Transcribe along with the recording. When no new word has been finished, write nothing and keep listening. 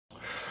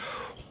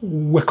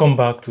Welcome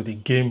back to the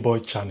Game Boy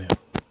channel.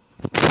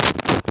 This is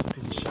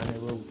the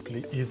channel where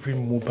we play every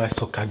mobile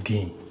soccer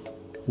game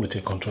with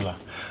a controller.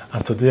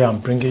 And today I'm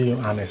bringing you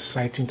an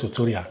exciting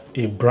tutorial,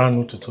 a brand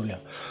new tutorial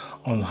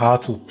on how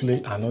to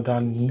play another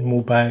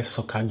mobile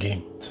soccer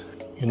game.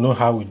 You know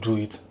how we do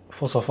it.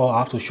 First of all, I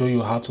have to show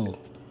you how to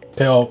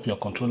pair up your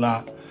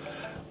controller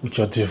with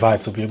your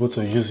device to be able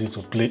to use it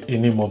to play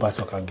any mobile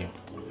soccer game.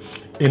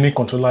 Any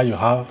controller you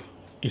have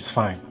is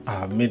fine. I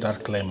have made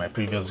that clear in my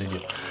previous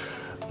video.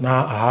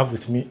 Now I have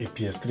with me a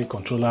PS3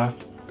 controller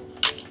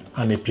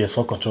and a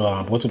PS4 controller.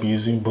 I'm going to be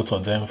using both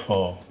of them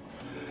for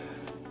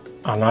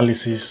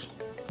analysis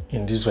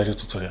in this video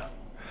tutorial.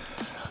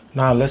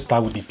 Now let's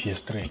start with the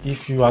PS3.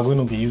 If you are going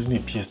to be using a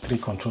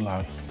PS3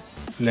 controller,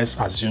 let's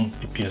assume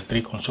the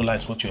PS3 controller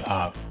is what you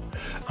have,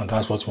 and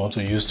that's what you want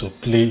to use to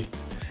play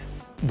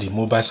the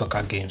mobile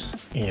soccer games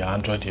in your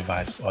Android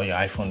device or your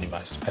iPhone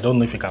device. I don't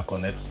know if you can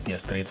connect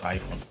PS3 to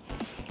iPhone.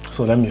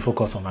 So let me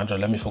focus on Android.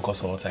 Let me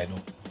focus on what I do.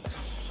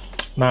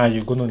 Now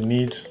you are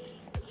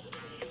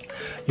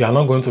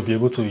not going to be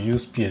able to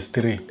use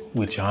PS3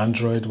 with your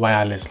Android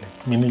wirelessly,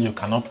 meaning you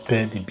cannot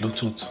pair the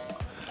Bluetooth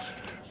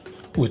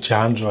with your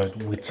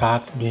Android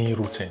without being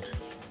rooted.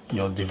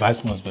 Your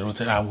device must be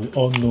rooted, and we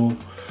all know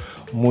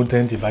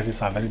modern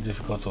devices are very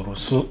difficult to root.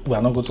 So we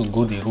are not going to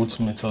go the root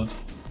method.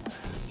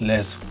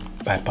 Let's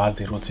bypass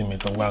the rooting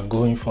method. We are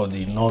going for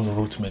the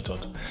non-root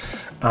method.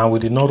 And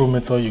with the non-root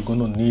method, you're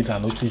going to need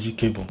an OTG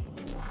cable,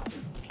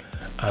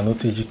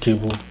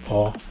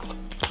 or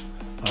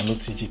an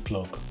OTG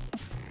plug.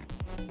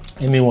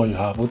 Anyone you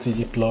have,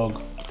 OTG plug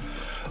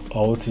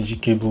or OTG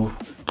cable,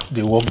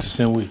 they work the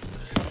same way.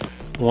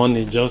 One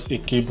is just a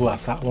cable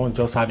attached, one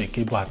just have a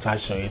cable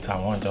attached to it,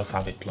 and one just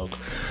have a plug.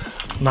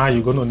 Now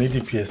you're going to need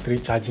the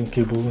PS3 charging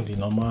cable, the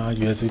normal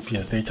USB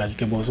PS3 charging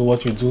cable. So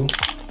what you do,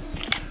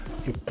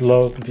 you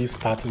plug this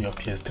part to your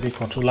PS3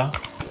 controller.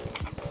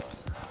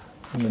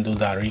 Let me do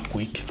that real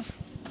quick.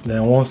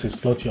 Then once it's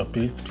plugged to your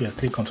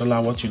PS3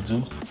 controller, what you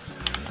do,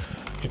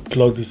 you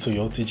plug this to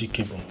your OTG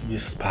cable.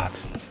 This part,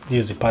 this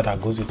is the part that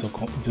goes into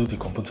the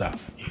computer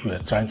if you are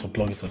trying to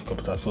plug it to the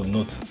computer. So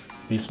note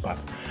this part,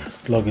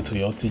 plug it to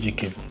your OTG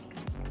cable.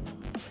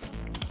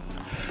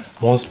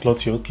 Once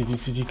plugged to your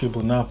OTG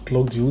cable, now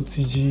plug the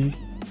OTG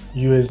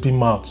USB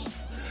mount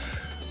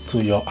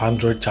to your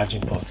Android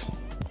charging port,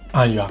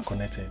 and you are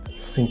connected.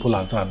 Simple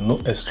as that, no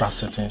extra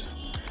settings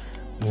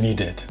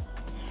needed.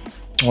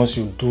 Once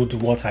you do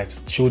what I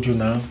showed you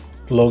now,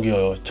 plug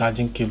your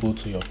charging cable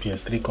to your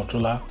PS3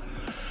 controller.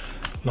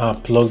 Now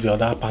plug the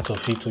other part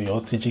of it to your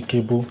OTG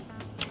cable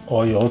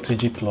or your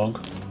OTG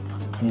plug.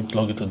 You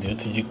plug it to the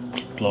OTG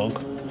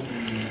plug,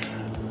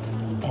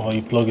 or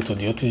you plug it to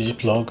the OTG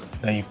plug.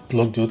 Then you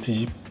plug the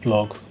OTG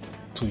plug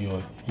to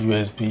your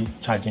USB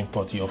charging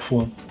port, your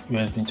phone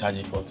USB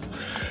charging port.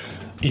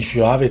 If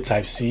you have a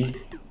Type C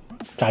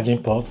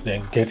charging port,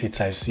 then get a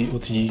Type C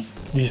OTG.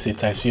 This is a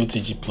Type C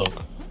OTG plug.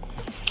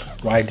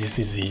 Why this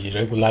is a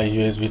regular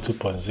USB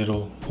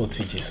 2.0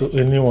 OTG. So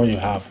anyone you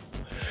have,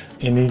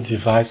 any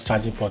device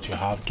charging port you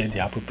have, get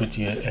the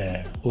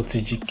appropriate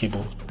OTG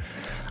cable,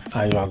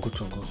 and you are good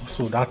to go.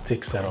 So that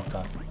takes care of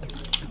that.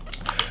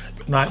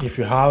 Now if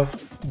you have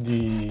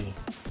the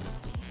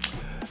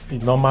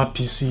normal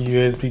PC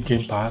USB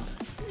gamepad,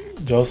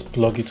 just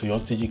plug it to your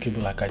OTG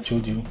cable like I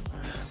showed you,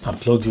 and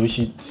plug the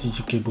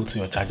OTG cable to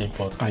your charging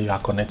port, and you are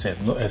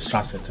connected. No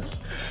extra settings.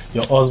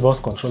 Your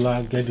OSBus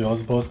controller, get the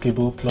OSBus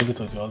cable, plug it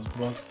to the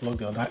OSBus, plug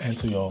the other end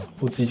to your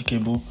OTG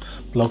cable,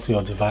 plug to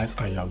your device,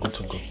 and you are good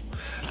to go.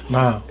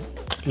 Now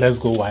let's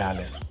go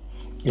wireless.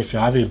 If you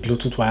have a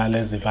Bluetooth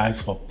wireless device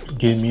for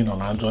gaming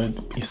on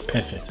Android, it's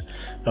perfect.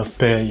 Just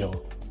pair your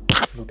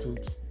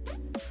Bluetooth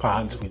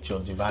pad with your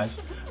device,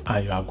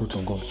 and you are good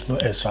to go. No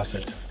extra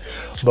settings.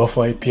 But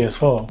for a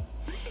PS4,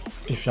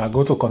 if you are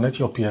going to connect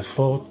your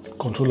PS4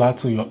 controller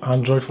to your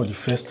Android for the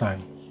first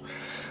time,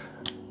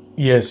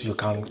 yes, you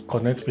can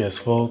connect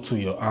PS4 to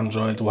your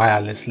Android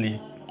wirelessly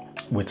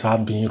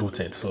without being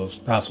rooted. So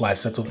that's why I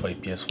settled for a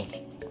PS4,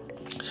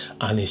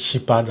 and it's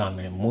cheaper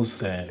than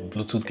most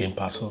Bluetooth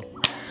gamepad. So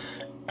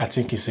I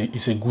think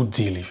it's a good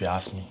deal if you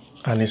ask me,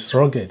 and it's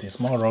rugged. It's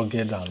more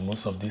rugged than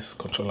most of these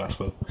controllers.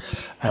 So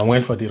I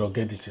went for the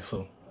ruggedity,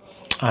 so,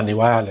 and the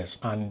wireless,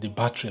 and the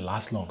battery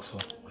lasts long. So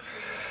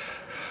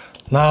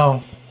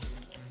now,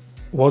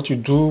 what you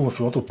do if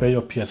you want to pair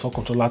your PS4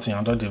 controller to your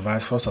Android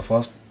device, first of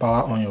all,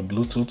 power on your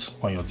Bluetooth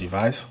on your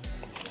device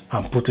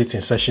and put it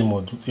in session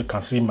mode. You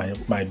can see my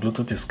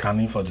Bluetooth is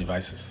scanning for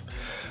devices.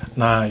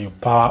 Now you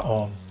power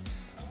on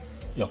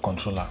your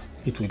controller.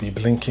 It will be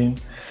blinking.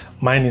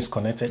 Mine is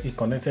connected. It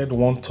connected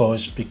one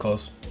touch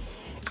because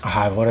I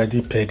have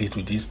already paired it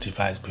with this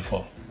device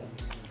before.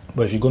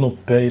 But if you're going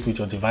to pair it with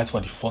your device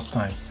for the first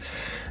time,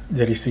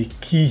 there is a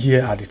key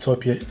here at the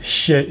top here.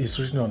 Share is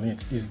written on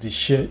it. It's the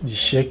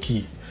share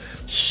key.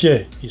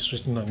 Share is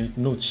written on it.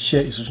 Note,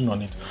 share is written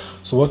on it.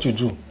 So what you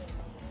do,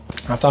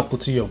 after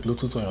putting your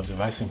Bluetooth on your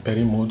device in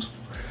pairing mode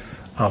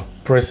and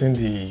pressing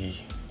the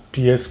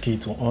PS key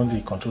to on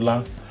the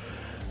controller,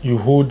 you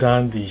hold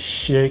down the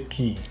share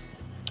key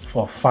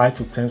for 5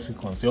 to 10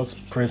 seconds.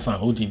 Just press and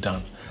hold it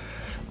down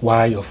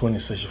while your phone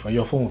is searching for it.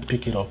 Your phone will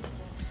pick it up.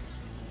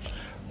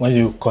 When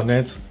you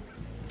connect,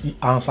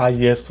 answer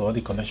yes to all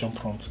the connection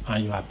prompts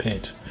and you are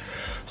paired.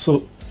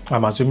 So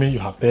I'm assuming you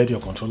have paired your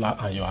controller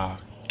and you are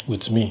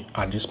with me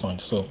at this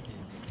point. So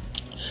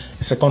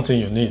the second thing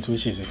you need,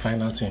 which is the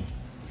final thing,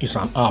 is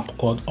an app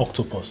called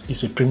Octopus.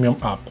 It's a premium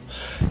app.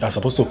 You are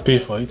supposed to pay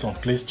for it on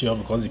Play Store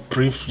because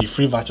the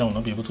free version will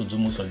not be able to do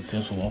most of the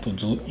things we want to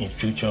do in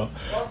future.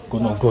 We're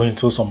gonna go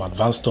into some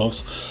advanced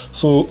stuff.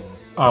 So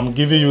I'm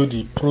giving you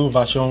the pro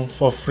version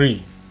for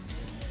free.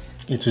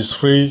 It is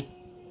free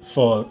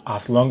for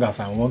as long as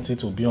I want it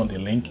to be on the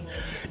link.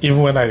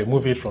 Even when I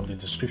remove it from the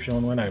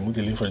description, when I remove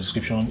the link from the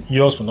description,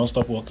 yours will not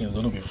stop working. It's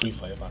going to be free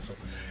forever. So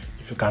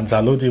if you can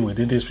download it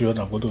within this period,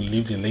 I'm going to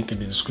leave the link in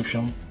the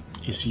description.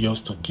 It's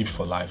yours to keep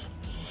for life.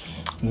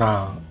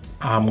 Now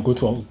I'm going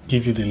to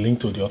give you the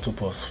link to the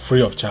Octopus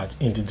free of charge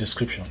in the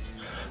description.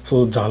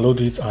 So download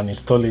it and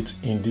install it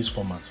in this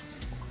format.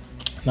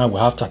 Now we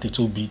have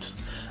 32-bit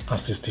and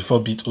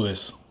 64-bit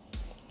OS.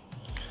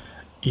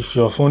 If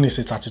your phone is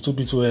a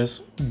 32-bit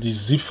OS, the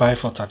zip file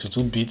for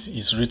 32-bit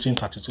is written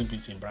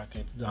 32-bit in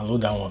bracket.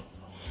 Download that one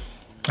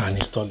and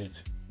install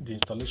it. The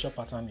installation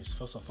pattern is,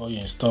 first of all, you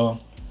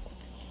install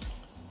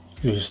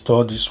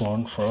this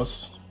one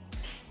first.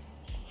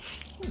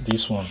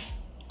 This one.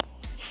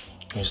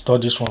 You install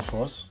this one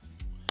first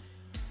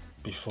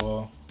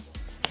before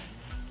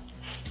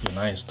you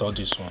now install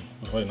this one.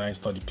 Before you now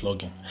install the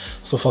plugin.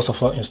 So first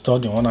of all, install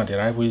the one at the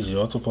right, which is the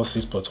Octopus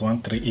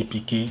 6.13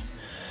 APK.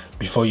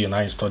 Before you now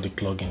install the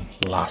plugin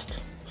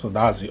last. So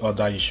that's the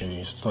order you should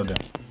install them.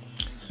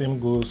 Same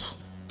goes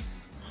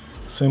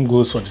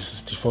for the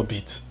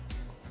 64-bit.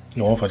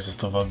 The one for the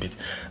 64-bit.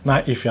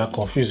 Now if you are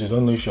confused, you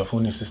don't know if your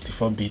phone is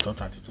 64-bit or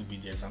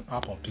 32-bit, there's an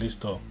app on Play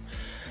Store.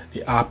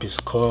 The app is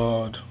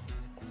called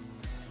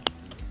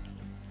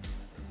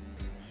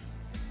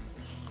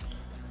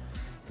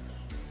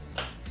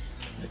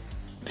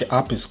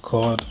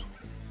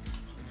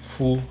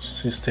Full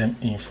System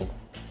Info.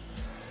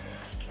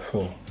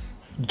 So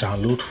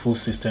download Full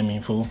System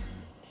Info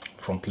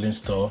from Play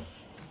Store,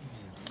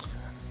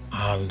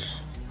 and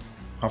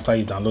after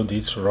you download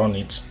it, run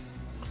it.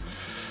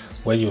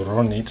 When you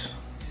run it,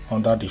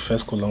 under the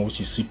first column,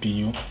 which is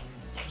CPU,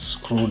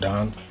 scroll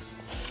down,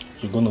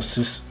 you're going to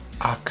see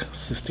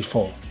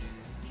ARC64.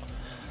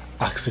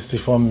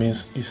 ARC64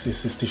 means it's a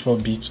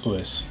 64-bit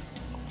OS.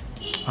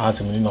 That's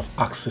the meaning of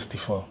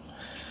ARC64.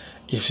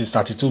 If it's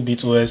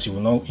 32-bit OS, you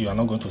are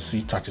not going to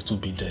see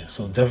 32-bit there.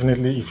 So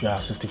definitely, if you are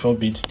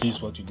 64-bit, this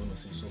is what you're going to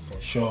see. So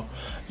for sure,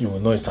 you will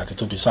know it's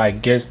 32-bit. So I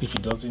guess if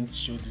it doesn't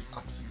show this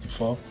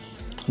ARC64,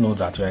 know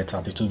that you are a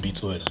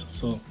 32-bit OS.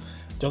 So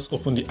just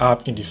open the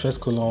app in the first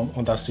column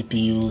under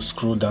CPU,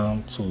 scroll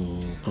down to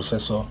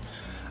processor,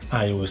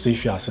 and you will see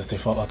if you are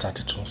 64 or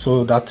 32.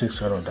 So that takes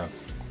care of that.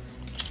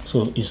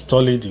 So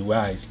install it the way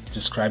I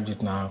described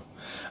it now,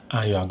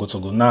 and you are good to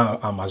go. Now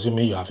I'm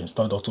assuming you have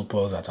installed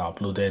Octopus that I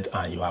uploaded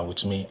and you are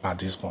with me at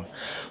this point.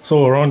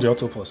 So run the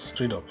Octopus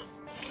straight up.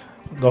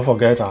 Don't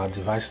forget our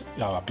device,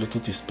 our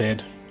Bluetooth is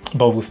paired,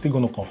 but we're still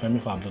going to confirm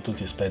if our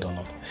Bluetooth is paired or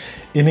not.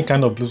 Any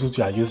kind of Bluetooth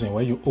you are using,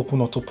 when you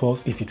open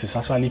Octopus, if it is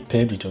actually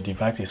paired with your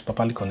device, is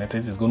properly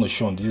connected, it's going to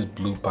show on this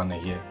blue panel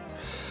here.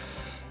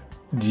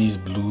 This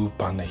blue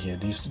panel here,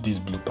 this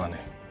blue panel.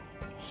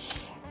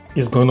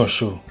 It's going to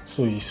show.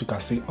 So if you can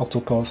see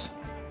Octopus,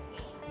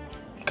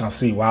 you can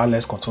see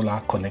wireless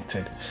controller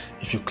connected.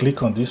 If you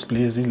click on this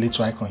place, this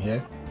little icon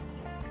here,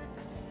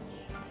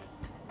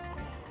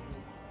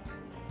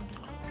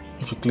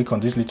 if you click on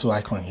this little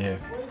icon here,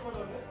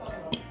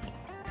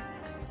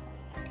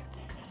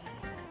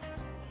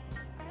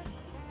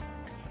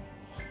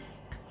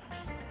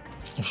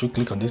 if you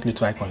click on this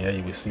little icon here,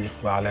 you will see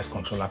wireless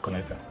controller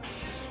connected.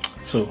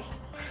 So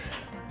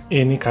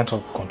any kind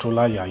of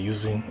controller you are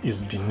using,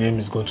 the name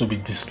is going to be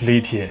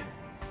displayed here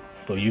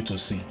for you to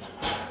see.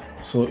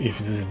 So if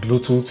it is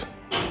Bluetooth,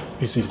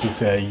 if it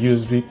is a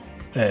USB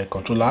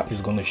controller, is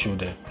going to show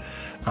there,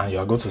 and you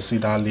are going to see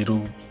that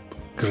little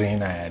green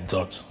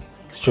dot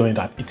showing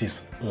that it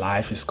is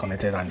live, is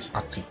connected, and is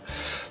active.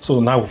 So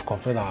now we've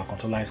confirmed that our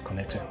controller is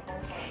connected.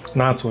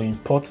 Now to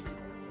import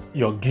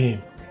your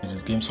game to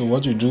this game, so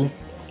what you do,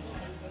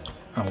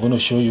 I'm going to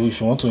show you. If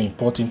you want to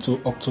import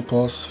into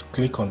Octopus,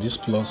 click on this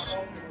plus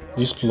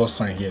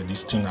sign here,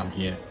 this thing I'm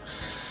here,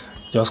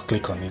 just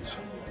click on it.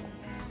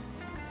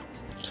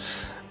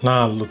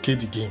 Now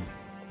locate the game.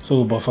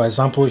 So but for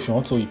example, if you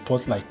want to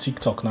import like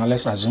TikTok, now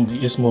let's assume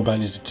the Ace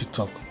Mobile is the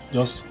TikTok,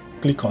 just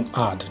click on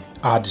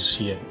add is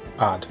here,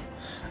 add,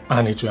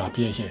 and it will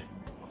appear here.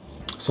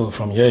 So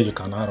from here you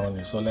can now run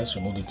it. So let's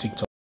remove the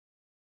TikTok.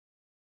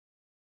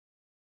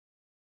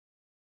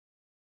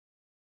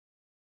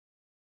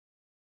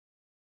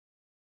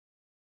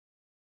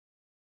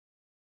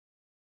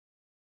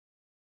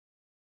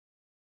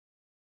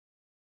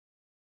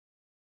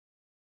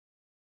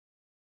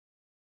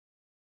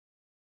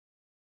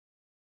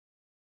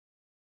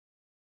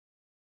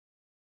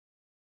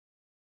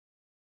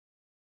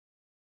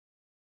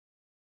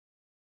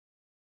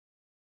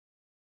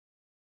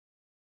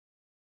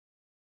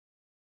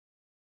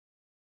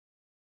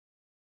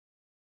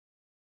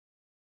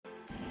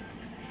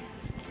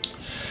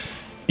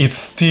 It's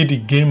still the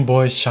Game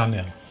Boy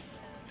channel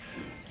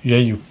where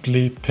you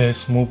play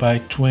PES Mobile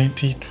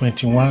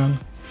 2021,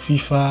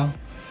 FIFA,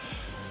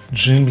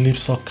 Dream League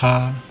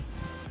Soccer,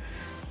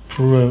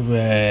 Pro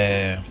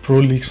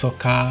League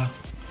Soccer,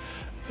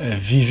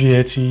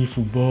 VVAT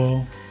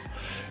football,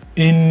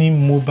 any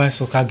mobile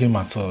soccer game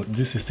at all.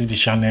 This is still the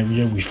channel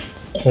where we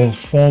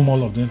conform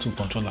all of them to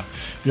controller,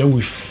 where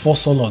we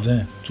force all of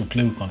them to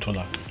play with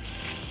controller.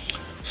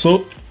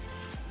 So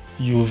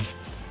you've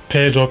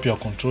paired up your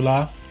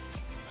controller,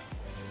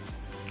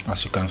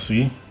 as you can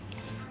see.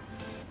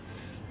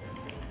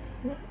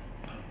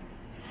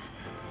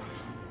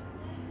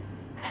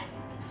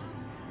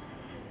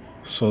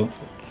 So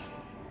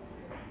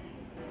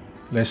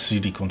let's see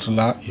the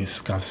controller. You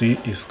can see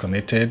it's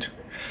connected.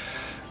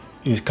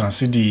 You can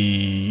see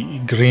the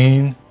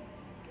green,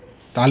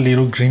 that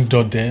little green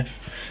dot there,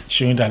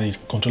 showing that the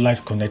controller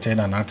is connected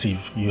and active.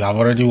 You have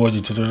already watched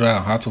the tutorial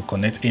on how to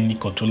connect any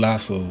controller,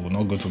 so we're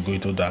not going to go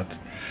into that.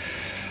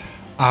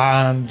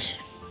 And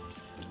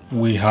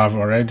we have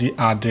already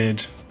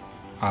added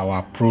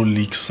our Pro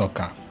League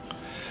Soccer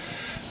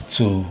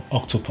to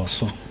Octopus.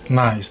 So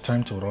now it's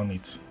time to run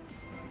it.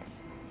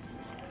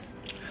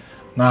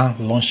 Now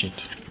launch it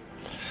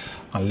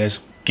and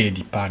let's get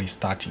the party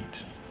started.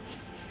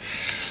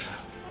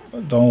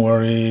 Don't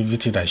worry,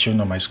 everything that's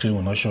showing on my screen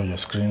will not show on your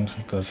screen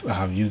because I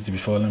have used it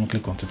before. Let me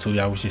click on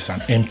tutorial, which is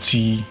an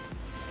empty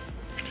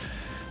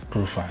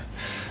profile.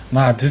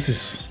 Now this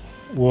is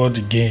what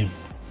the game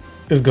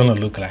is gonna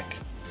look like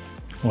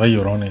when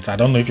you run it. I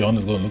don't know if your own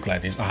is gonna look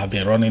like this. I have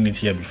been running it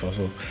here before,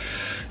 so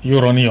you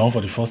running your own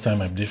for the first time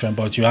might be different,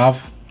 but you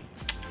have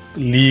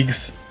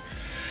leagues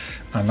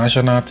and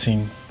national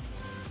team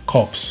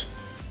cups,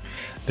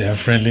 then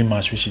friendly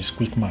match, which is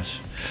quick match.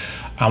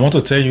 I want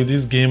to tell you,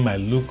 this game might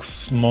look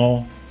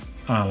small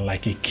and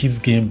like a kids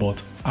game,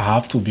 but I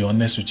have to be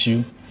honest with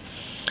you,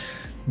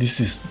 this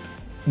is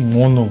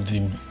one of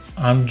the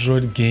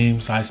Android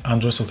games, as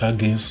Android soccer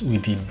games,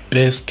 with the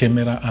best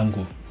camera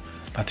angle.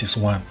 That is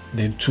one.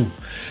 Then two,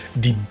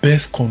 the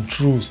best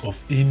controls of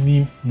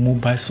any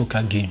mobile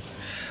soccer game.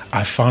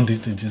 I found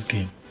it in this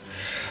game.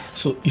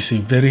 So it's a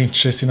very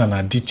interesting and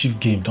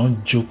addictive game.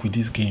 Don't joke with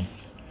this game.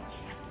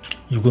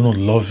 You're gonna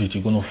love it,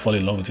 you're gonna fall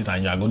in love with it,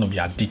 and you're gonna be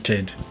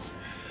addicted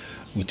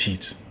with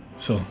it.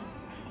 So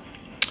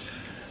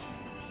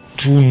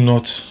do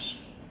not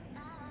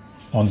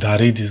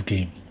underrate this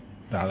game.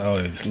 That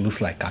always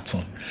looks like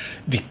cartoon.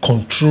 The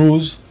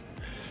controls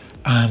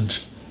and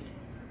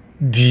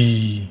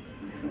the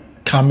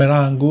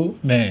camera angle,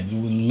 man, you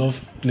will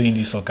love playing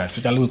this soccer,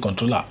 especially with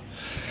controller.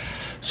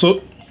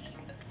 So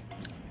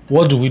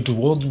what do we do?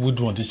 What do we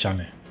do on this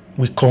channel?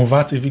 We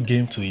convert every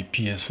game to a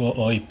PS4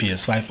 or a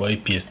PS5 or a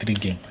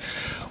PS3 game.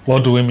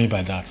 What do we mean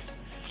by that?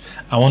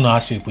 I want to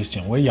ask you a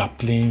question. When you are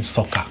playing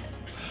soccer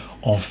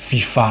on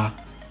FIFA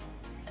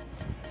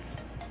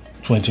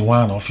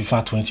 21 or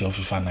FIFA 20 or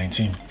FIFA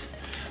 19,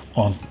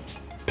 on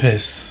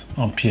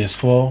on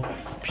PS4,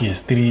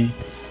 PS3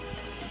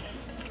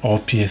 or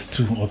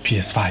PS2 or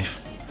PS5,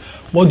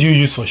 what do you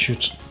use for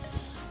shoot?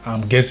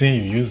 I'm guessing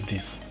you use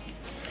this.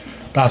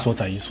 That's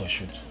what I use for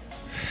shoot.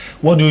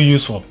 What do you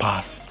use for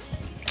pass?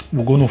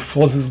 We're going to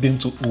force this game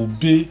to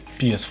obey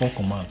PS4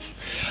 commands.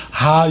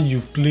 How you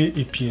play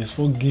a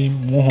PS4 game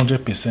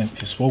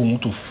 100% is what we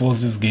want to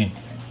force this game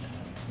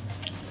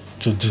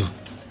to do.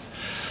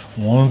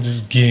 We want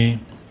this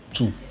game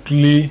to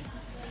play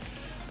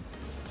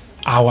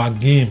our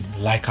game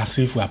like as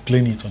if we are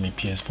playing it on a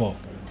PS4.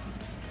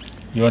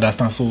 You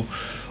understand? So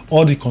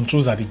all the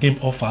controls that the game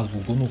offers,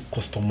 we're going to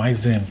customize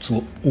them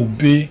to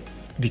obey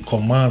the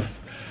commands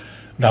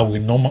that we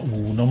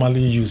will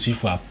normally use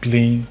if we are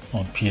playing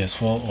on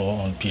PS4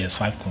 or on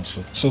PS5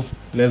 console. So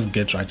let's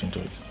get right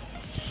into it.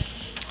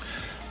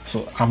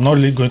 So I'm not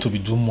really going to be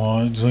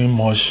doing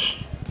much,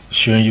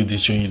 showing you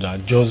this, showing you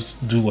that.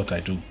 Just do what I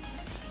do,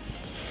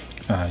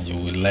 and you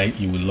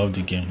will love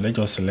the game. Let's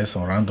just select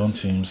some random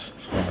teams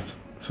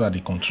so that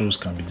the controls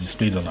can be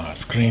displayed on our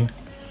screen,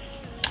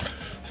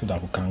 so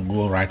that we can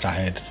go right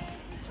ahead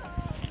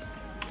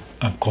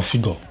and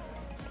configure.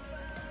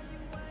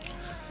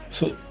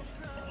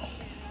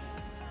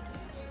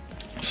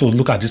 So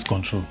look at this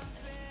control: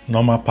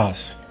 normal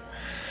pass,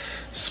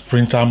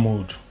 sprinter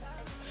mode,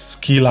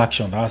 skill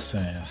action, that's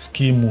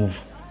skill move,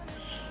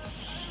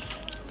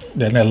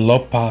 then a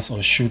lob pass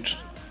or shoot.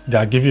 They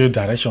are giving you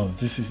directions.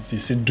 They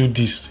say do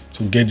this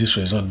to get this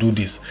result, do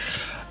this.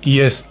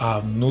 Yes,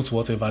 I've noted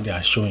whatever they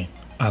are showing,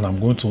 and I'm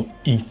going to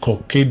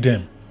inculcate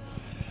them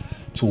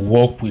to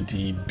work with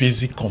the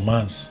basic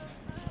commands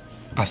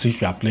as if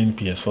you are playing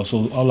PS4.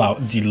 So all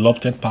the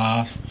lofted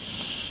pass,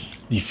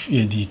 the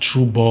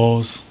through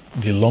balls,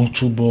 the long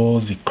through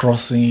balls, the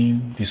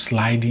crossing, the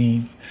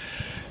sliding,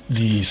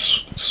 the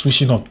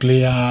switching of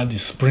player, the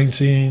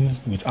sprinting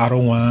with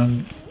arrow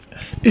one,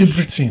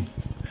 everything.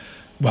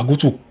 We are going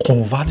to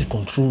convert the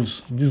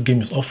controls this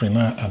game is offering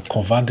now and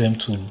convert them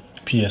to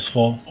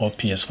PS4 or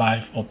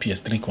PS5 or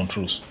PS3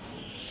 controls.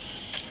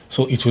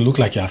 So it will look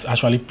like you're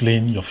actually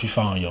playing your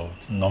FIFA on your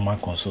normal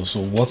console. So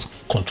what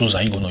controls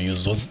are you going to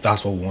use?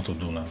 That's what we want to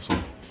do now. So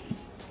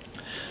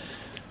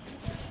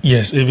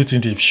Yes,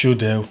 everything they've showed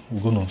there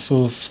we're gonna.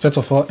 So first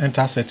of all,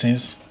 enter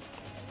settings,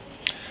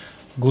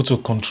 go to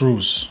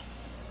controls.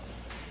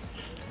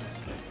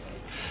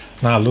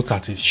 Now look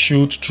at it,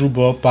 shoot, through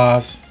ball,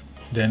 pass,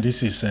 then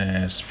this is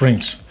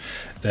sprint,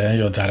 then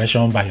your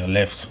direction by your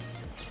left.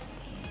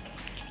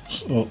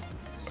 So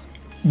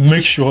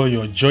make sure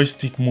your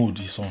joystick mode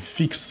is on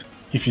fixed.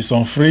 If it's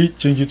on free,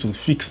 change it to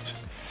fixed,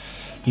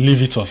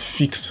 leave it on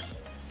fixed.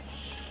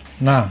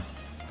 Now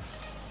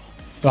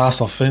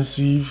that's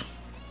offensive,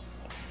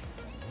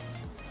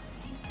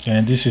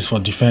 and this is for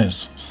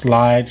defense.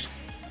 Slide,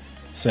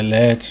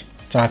 select,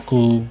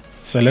 tackle.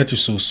 Select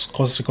is to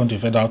cause second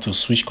defender to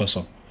switch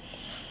cursor.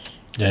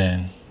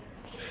 Then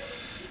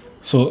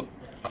so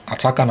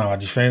attack and our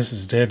defense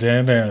is there.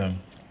 Then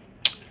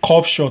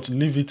curve shot,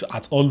 leave it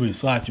at always,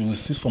 so that you will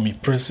see some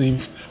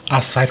impressive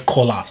outside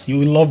colors. You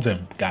will love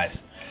them,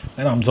 guys.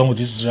 When I'm done with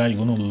this tutorial,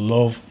 you're gonna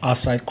love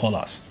outside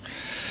colors.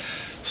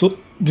 So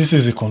this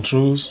is the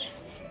controls.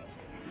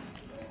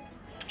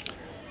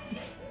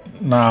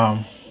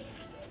 Now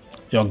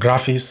your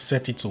graphics,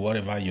 set it to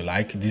whatever you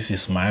like. This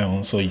is my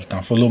own, so you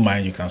can follow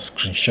mine. You can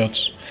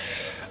screenshot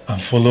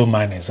and follow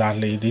mine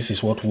exactly. This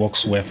is what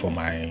works well for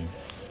my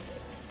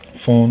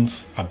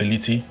phone's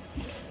ability.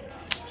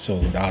 So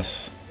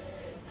that's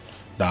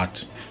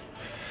that.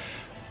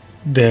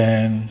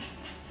 Then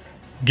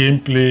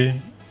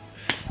gameplay,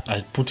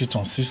 I put it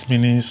on 6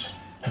 minutes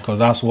because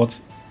that's what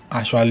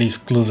actually is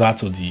closer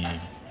to the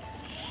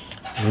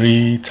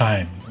real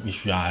time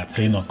if you are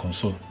playing on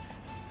console.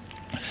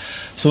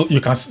 So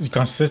you can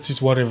set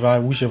it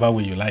whichever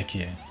way you like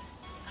here.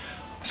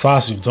 As far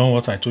as you've done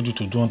what I told you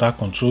to do under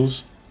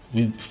controls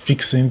with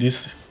fixing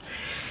this,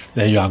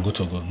 then you are good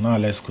to go. Now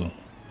let's go.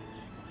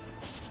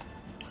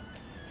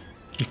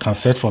 You can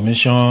set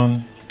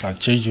formation, you can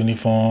change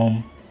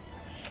uniform.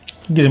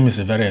 Game is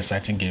a very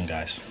exciting game,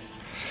 guys.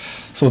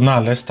 So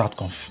now let's start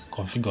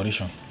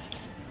configuration.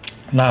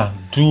 Now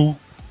do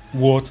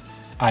what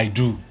I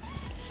do.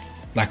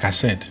 Like I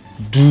said,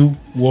 do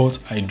what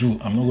I do.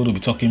 I'm not going to be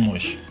talking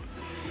much.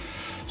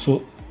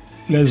 So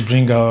let's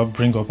bring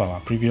up our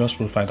previous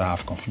profile that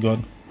I've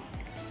configured.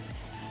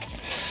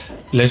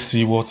 Let's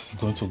see what is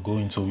going to go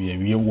into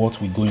here. What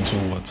we go into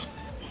what.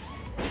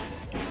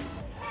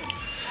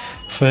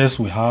 First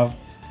we have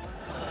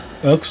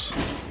X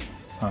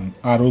and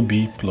arrow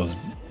B plus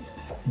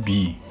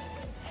B.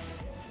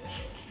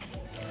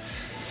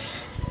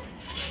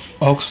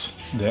 X,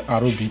 the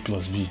arrow B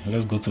plus B.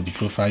 Let's go to the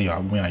profile you are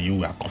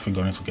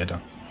configuring together.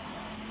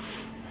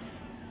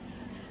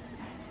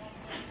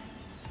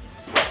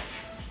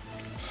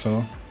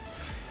 So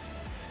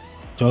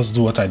just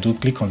do what I do.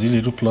 Click on the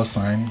little plus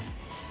sign,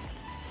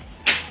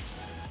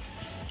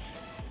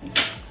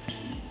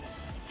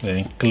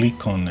 then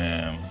click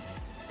on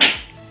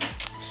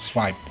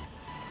swipe.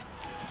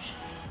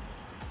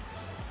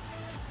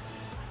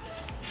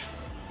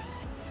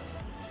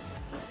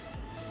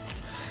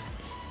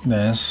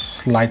 Then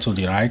slide to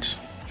the right.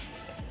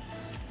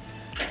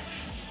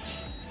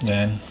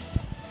 Then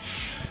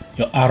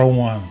your arrow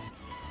one,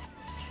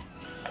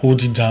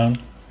 hold it down.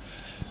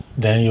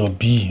 Then your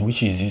B,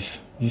 which is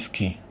this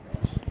key,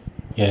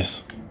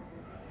 yes,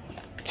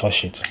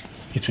 touch it.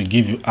 It will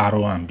give you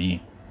arrow and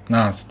B.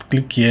 Now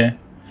click here,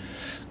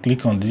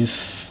 click on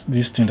this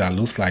thing that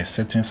looks like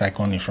settings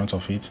icon in front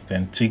of it,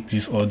 then take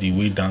this all the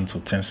way down to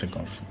 10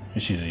 seconds,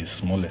 which is the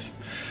smallest.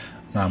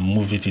 Now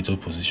move it into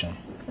position.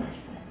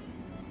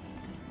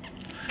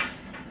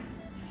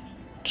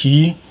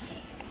 Key.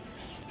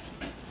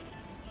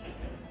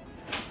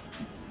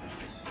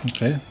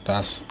 Okay,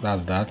 that's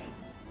that.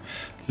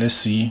 Let's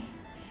see.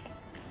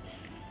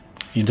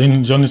 You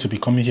don't need to be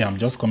coming here. I'm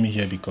just coming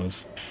here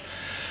because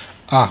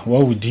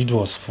what we did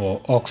was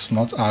for ox,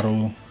 not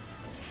arrow.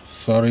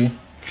 Sorry,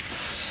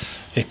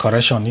 a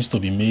correction needs to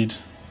be made.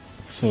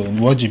 So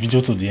watch the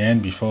video to the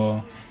end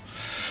before.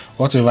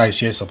 Whatever is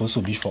here is supposed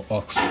to be for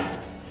ox.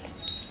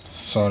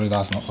 Sorry,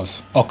 that's not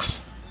us.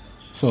 Ox.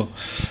 So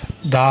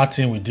that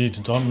thing we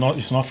did,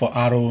 it's not for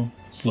arrow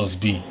plus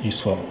B, it's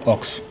for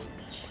ox,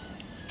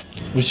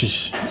 which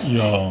is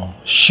your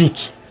shoot.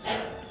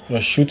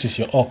 Your shoot is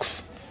your ox.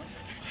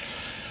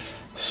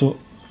 So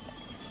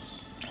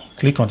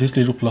click on this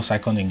little plus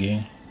icon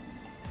again,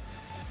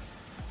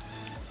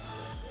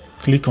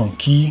 click on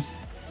key,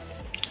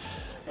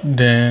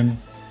 then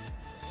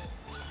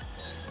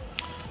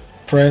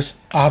press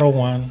arrow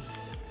 1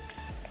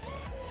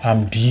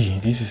 and B.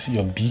 This is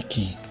your B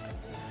key,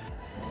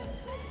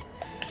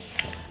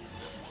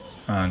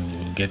 and you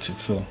will get it.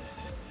 So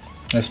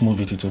let's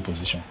move it into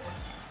position.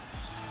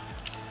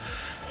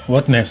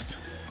 What next?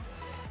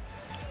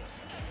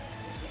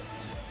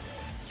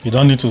 You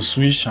don't need to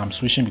switch. I'm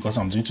switching because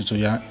I'm doing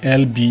tutorial.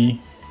 LB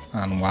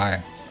and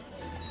Y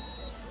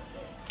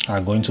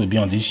are going to be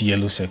on this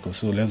yellow circle.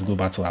 So let's go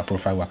back to our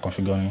profile we're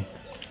configuring.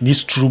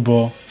 This true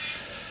ball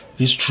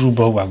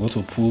we're going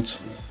to put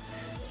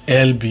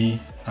LB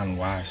and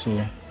Y.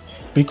 So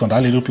click on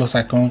that little plus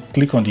icon,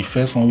 click on the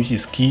first one, which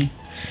is key,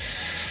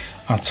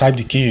 and type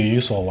the key you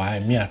use for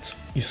Y.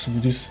 It's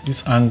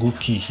this angle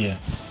key here.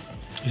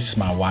 This is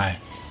my Y.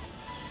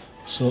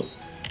 So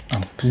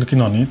I'm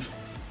clicking on it,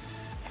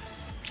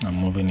 I'm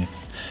moving it.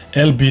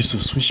 LB is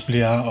to switch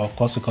player or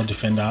classical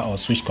defender or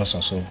switch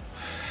cursor. So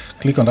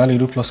click on that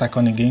little plus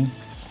icon again,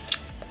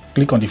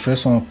 click on the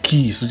first one,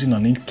 key is written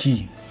on it,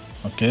 key,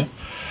 okay,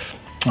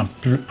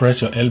 and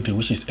press your LB,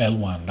 which is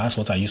L1. That's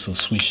what I use to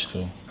switch.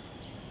 So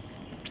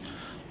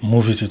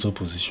move it into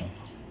position.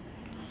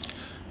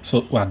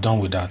 So we are done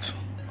with that.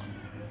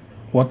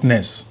 What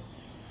next?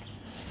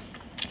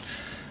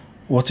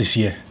 What is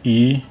here?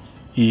 E,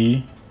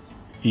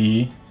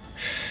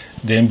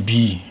 then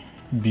B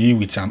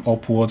with an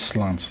upward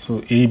slant.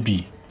 So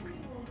AB.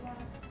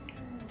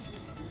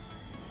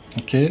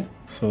 Okay,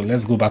 so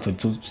let's go back to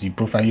the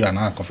profile you are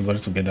now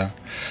configuring together.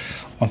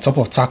 On top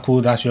of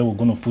tackle, that's where we're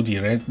going to put the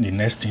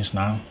next things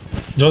now.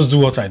 Just do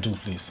what I do,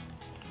 please.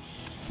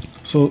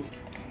 So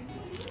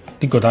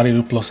click on that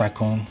little plus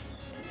icon.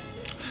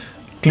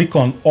 Click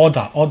on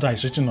order. Order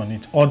is written on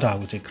it. Order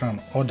with a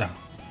crown. Order.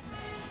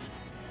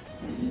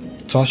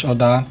 Touch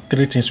order.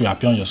 3 things will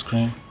appear on your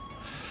screen.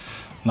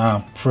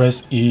 Now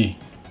press A.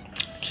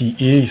 Key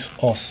A is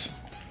us,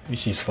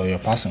 which is for your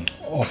person.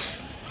 Us.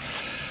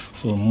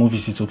 So move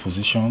it into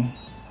position.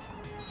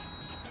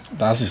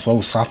 That is what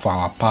will serve for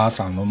our pass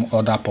and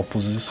other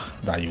purposes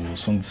that you will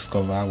soon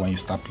discover when you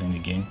start playing the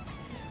game.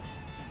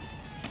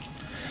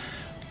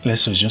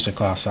 Let's resume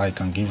second outside. It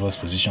can give us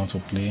position to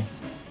play.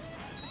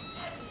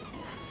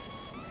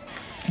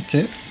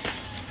 Okay.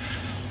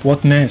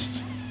 What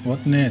next?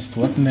 What next?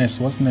 What next?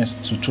 What's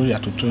next? Tutorial.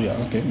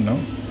 Okay,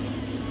 no.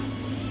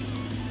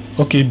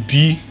 Okay,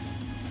 B,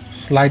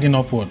 sliding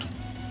upward.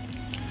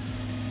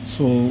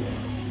 So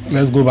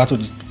let's go back to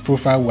the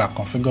profile we are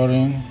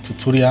configuring.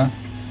 Tutorial.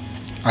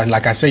 And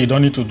like I said, you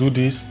don't need to do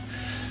this.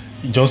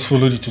 You just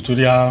follow the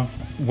tutorial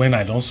when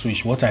I don't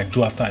switch. What I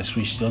do after I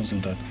switch, just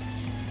do that.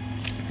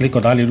 Click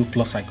on that little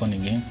plus icon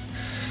again.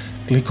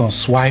 Click on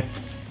swipe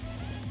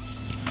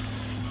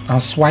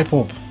and swipe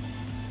up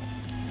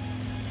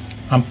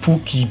and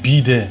put key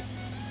B there.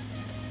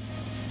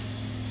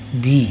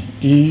 B,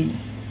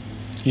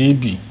 A,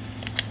 B.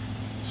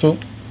 So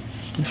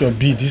put your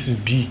B. This is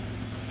B.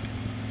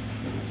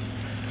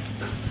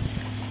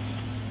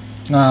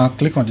 Now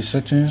click on the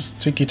settings,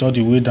 take it all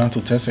the way down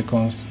to 10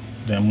 seconds,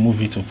 then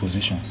move it to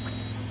position.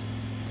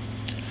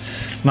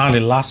 Now the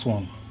last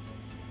one.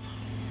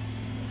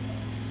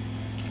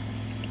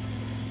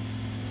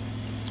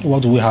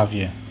 What do we have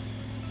here?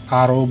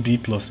 Arrow B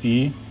plus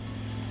A,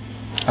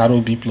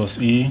 arrow B plus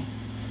A,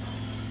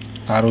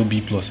 arrow B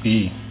plus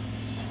A,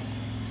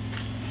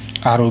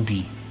 arrow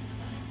B,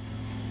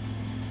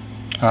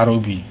 arrow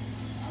B,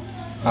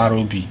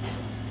 arrow B,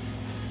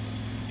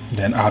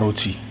 then arrow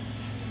T.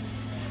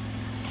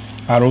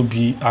 Arrow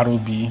B, arrow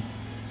B,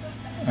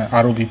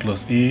 arrow B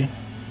plus A,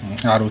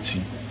 arrow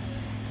T.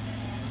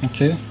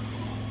 Okay.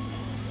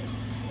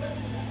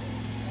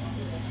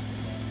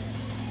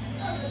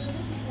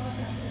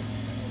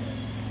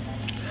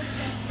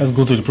 Let's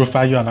go to the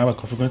profile you and I are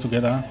configuring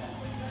together.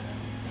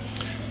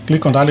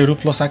 Click on that little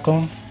plus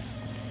icon.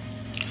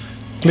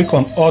 Click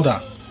on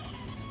order.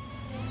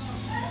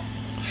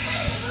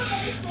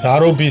 The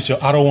arrow B is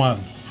your arrow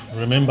 1.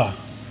 Remember,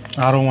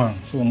 arrow 1.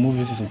 So move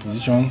it into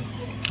position.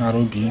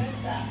 Arrow B,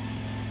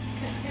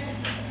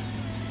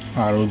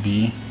 arrow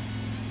B,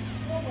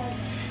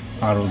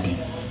 arrow B.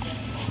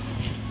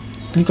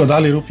 Click on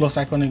that little plus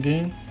icon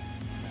again.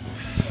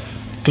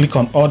 Click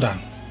on order.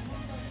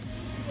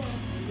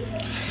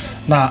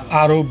 Now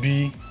arrow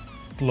B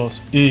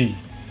plus A,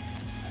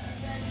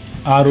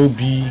 arrow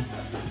B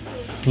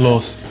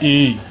plus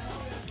A,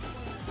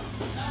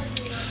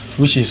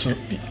 which is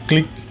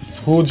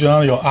hold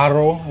down your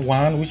arrow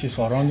 1, which is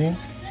for running.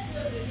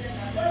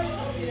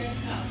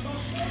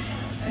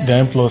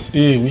 Then plus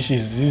A, which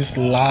is this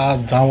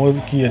large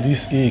downward key,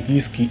 this A,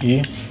 this key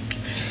A.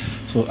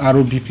 So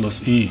arrow B plus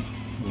A,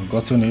 we've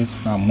gotten it.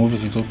 Now move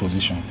it into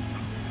position.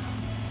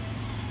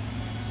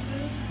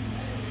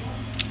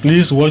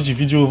 Please watch the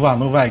video over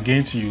and over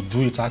again till you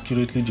do it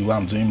accurately. The way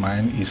I'm doing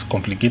mine is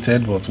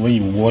complicated, but when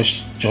you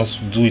watch,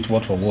 just do it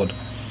word for word.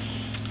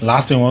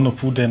 Last thing I want to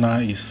put there now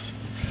is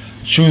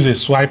choose a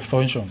swipe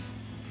function.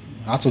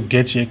 How to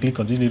get here? Click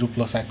on this little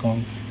plus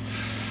icon.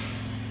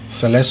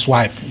 Select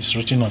swipe. It's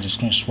written on the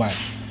screen. Swipe.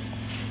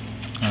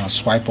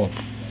 Swipe up.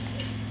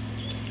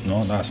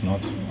 No, that's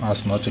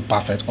not a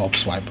perfect up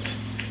swipe.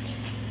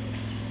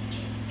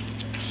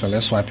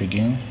 Select swipe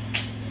again.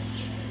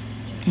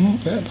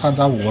 That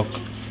will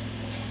work.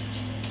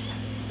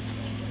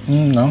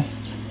 No,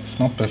 it's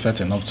not perfect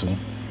enough to.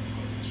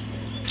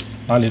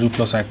 That little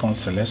plus icon.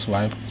 Select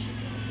swipe.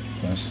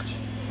 Yes.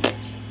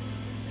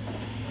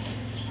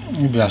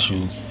 Maybe I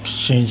should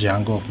change the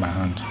angle of my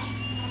hand.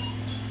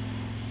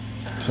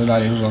 So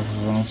that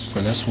little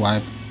select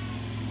swipe.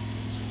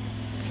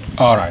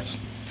 Alright.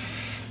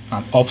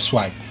 And up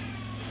swipe.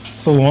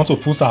 So we want to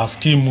put our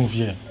skill move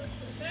here.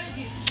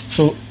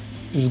 So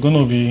it's going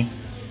to be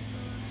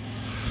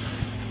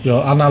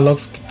your analog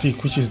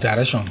stick, which is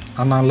direction.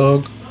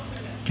 Analog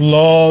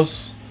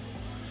plus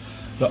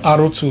your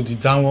arrow to the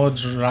downward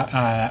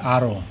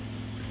arrow.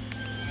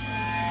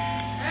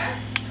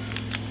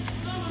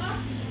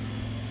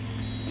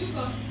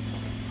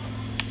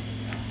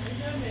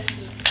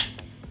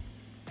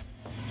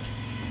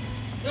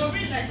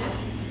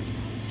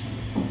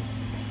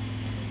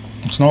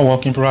 It's not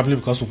working, probably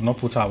because we've not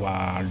put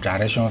our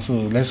direction. So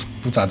let's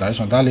put our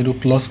direction, that little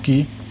plus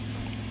key.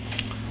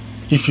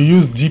 If you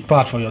use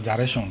D-pad for your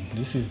direction,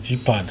 this is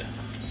D-pad.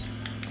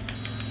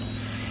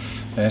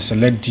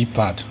 Select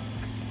D-pad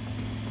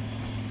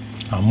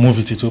and move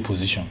it into a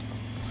position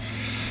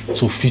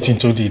to fit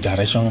into the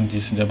direction.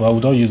 But we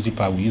don't use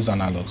D-pad, we use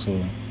analog.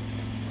 So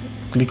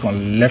click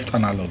on left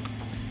analog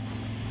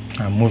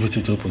and move it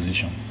into a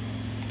position.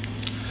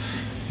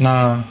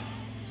 Now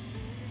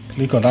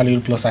click on that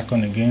little plus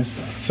icon again,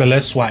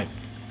 select swipe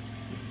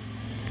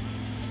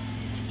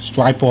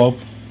up,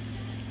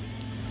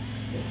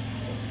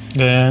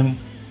 then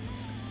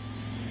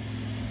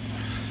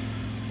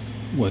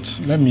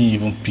let me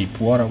even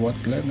peep let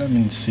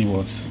me see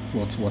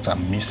what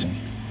I'm missing.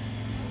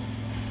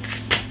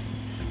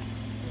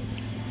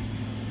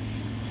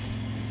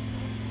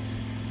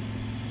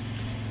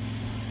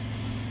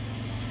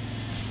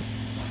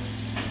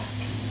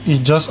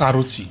 It's just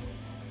ROT.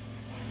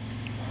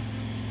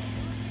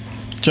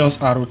 So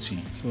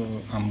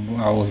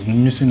I was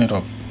missing it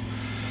up.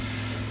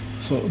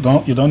 So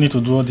you don't need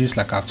to do all this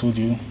like I told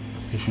you.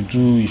 If you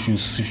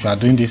are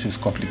doing this, it's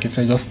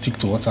complicated. Just stick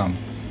to what I'm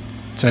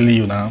telling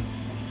you now.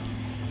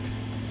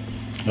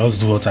 Just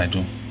do what I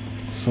do.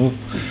 So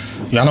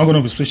you are not going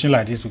to be switching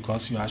like this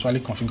because you are actually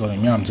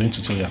configuring. Me, I'm doing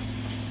tutorial.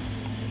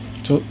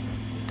 So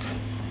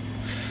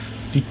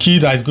the key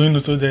that is going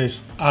into there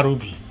is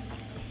ROB,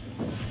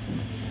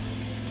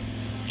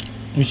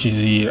 which is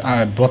the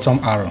bottom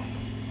arrow.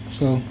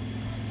 So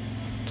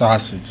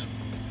that's it.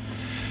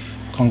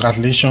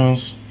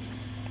 Congratulations,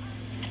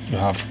 you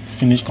have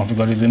finished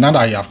configuring. Now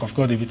that you have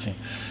configured everything,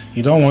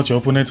 you don't want your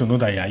opponent to know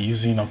that you are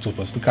using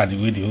Octopus. Look at the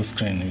way the whole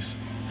screen is.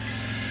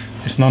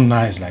 It's not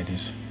nice like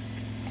this.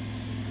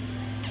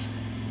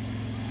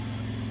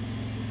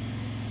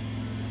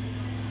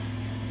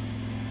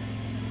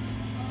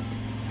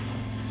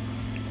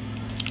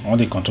 I want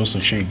the controls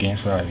to show again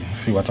so I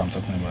see what I'm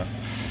talking about.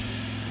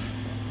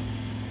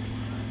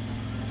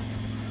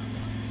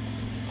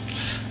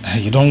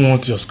 You don't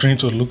want your screen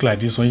to look like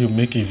this when you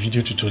make a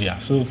video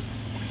tutorial. So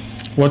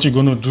what you're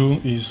going to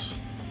do is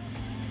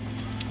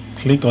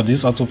click on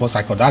this Octopus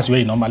icon. That's where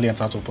you normally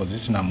enter Octopus.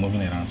 This thing I'm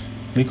moving around.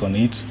 Click on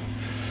it.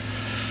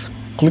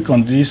 Click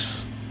on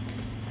this.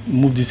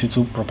 Move this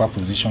into proper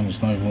position.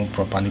 It's not even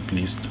properly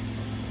placed.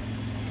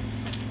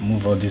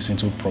 Move all this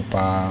into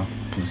proper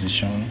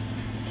position.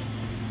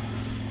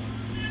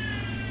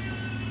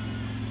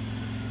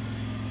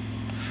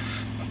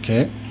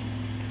 Okay.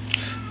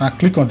 Now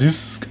click on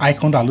this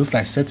icon that looks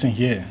like setting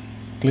here.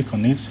 Click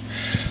on it.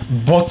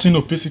 Button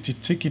opacity,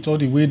 take it all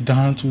the way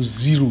down to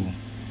 0.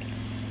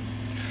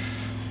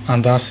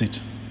 And that's it.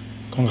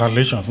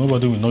 Congratulations,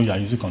 nobody will know you are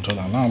using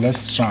controller. Now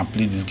let's try and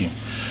play this game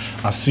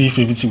and see if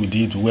everything we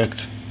did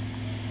worked.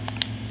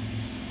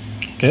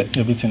 Okay,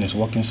 everything is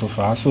working so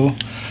far. So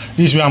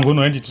this way I'm going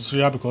to end the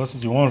tutorial because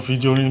the one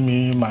videoing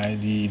me,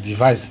 the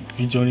device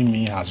videoing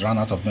me has run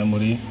out of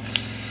memory.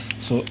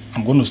 So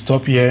I'm going to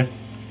stop here.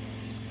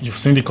 You've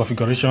seen the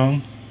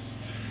configuration,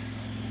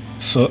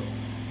 so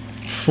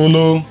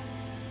follow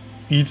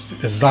it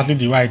exactly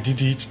the way I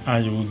did it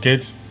and you will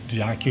get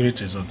the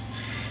accurate result.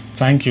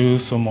 Thank you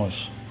so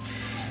much.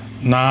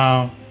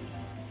 Now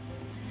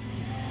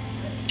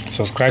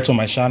subscribe to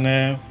my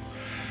channel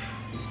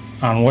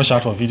and watch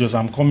out for videos.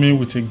 I'm coming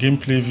with a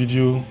gameplay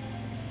video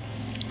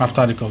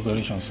after the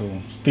configuration, so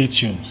stay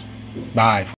tuned. Bye.